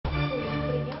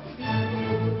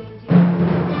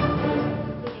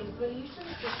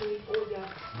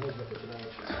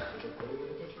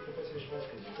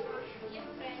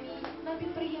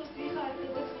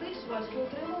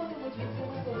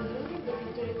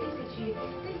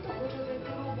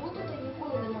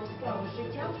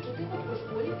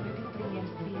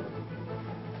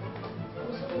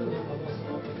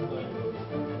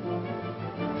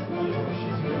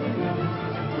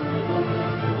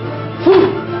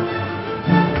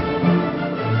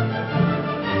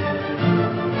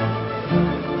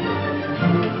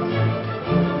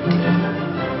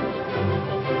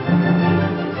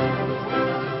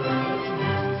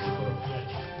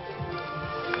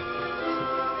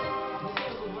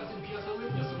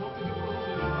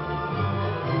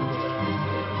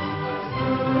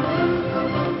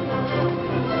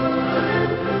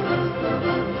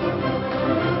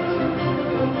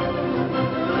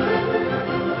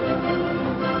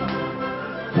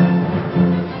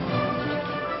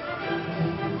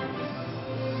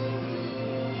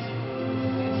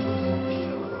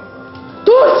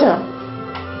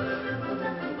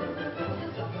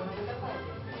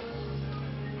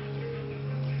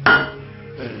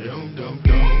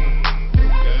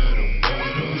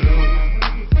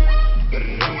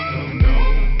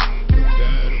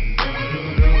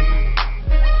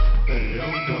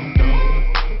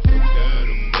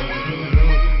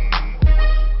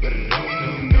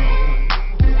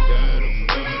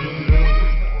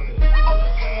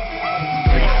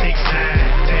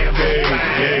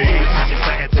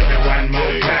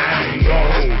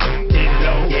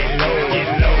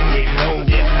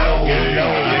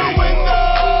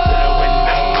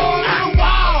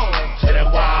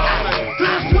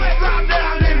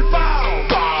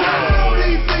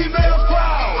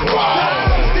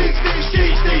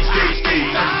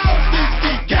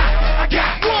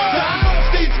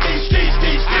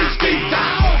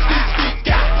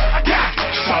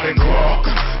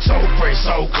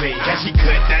So clean, can she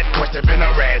cut that question been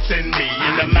harassing me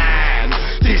in the mind?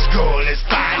 This girl is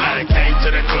fine, I done came to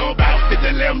the club out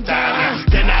 50 limb down.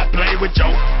 Can I play with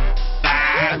your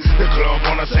line? The club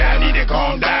wanna say I need to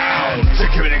calm down.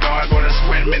 Security guard gonna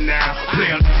sweat me now.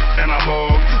 Play a and I'm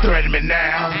mug, threaten me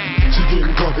now. She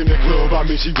getting drunk in the club, I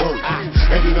mean she work.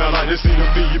 And then I like to see the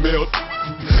female.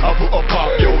 I put a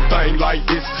pop your thing like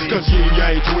this, cause she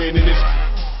ain't twinning this.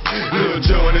 Lil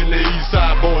John and the East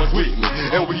Side boys with me,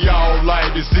 and we all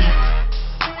like to see.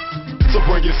 So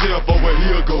bring yourself over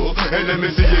here, girl, and let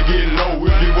me see you get low.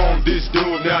 If you want this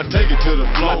dude, now take it to the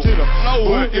floor.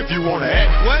 But if you wanna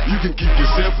act, you can keep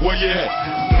yourself where you at.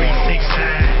 3, 6,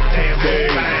 9,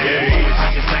 damn,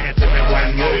 I just sing it to me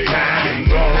one more time.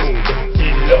 Go,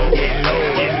 get low, get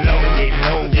low, get low, get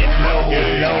low, get low,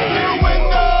 get low.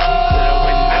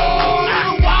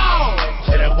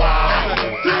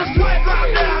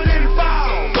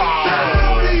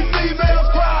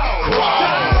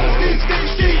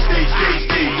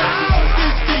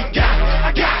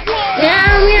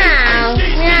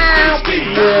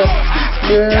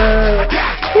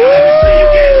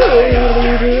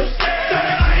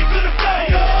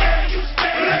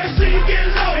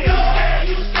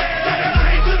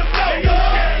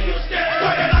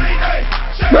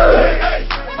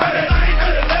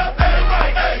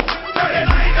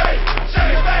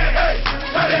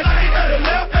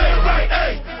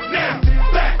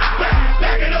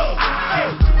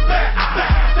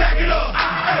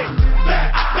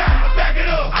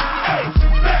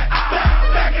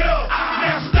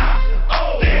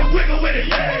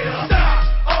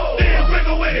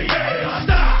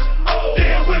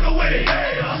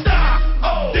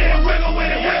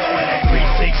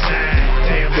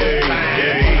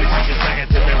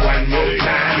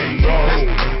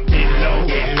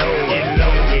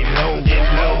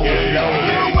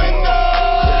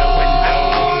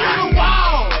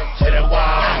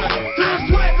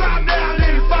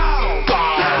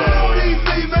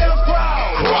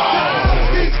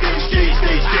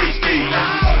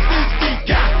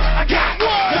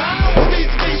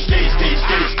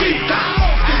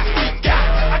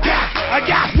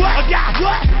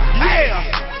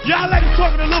 Y'all like to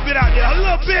talk a little bit out there, a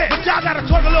little bit, but y'all gotta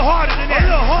talk a little harder than that.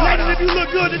 Ladies, if you look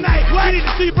good tonight, we need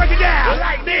to see you break it down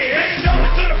like this.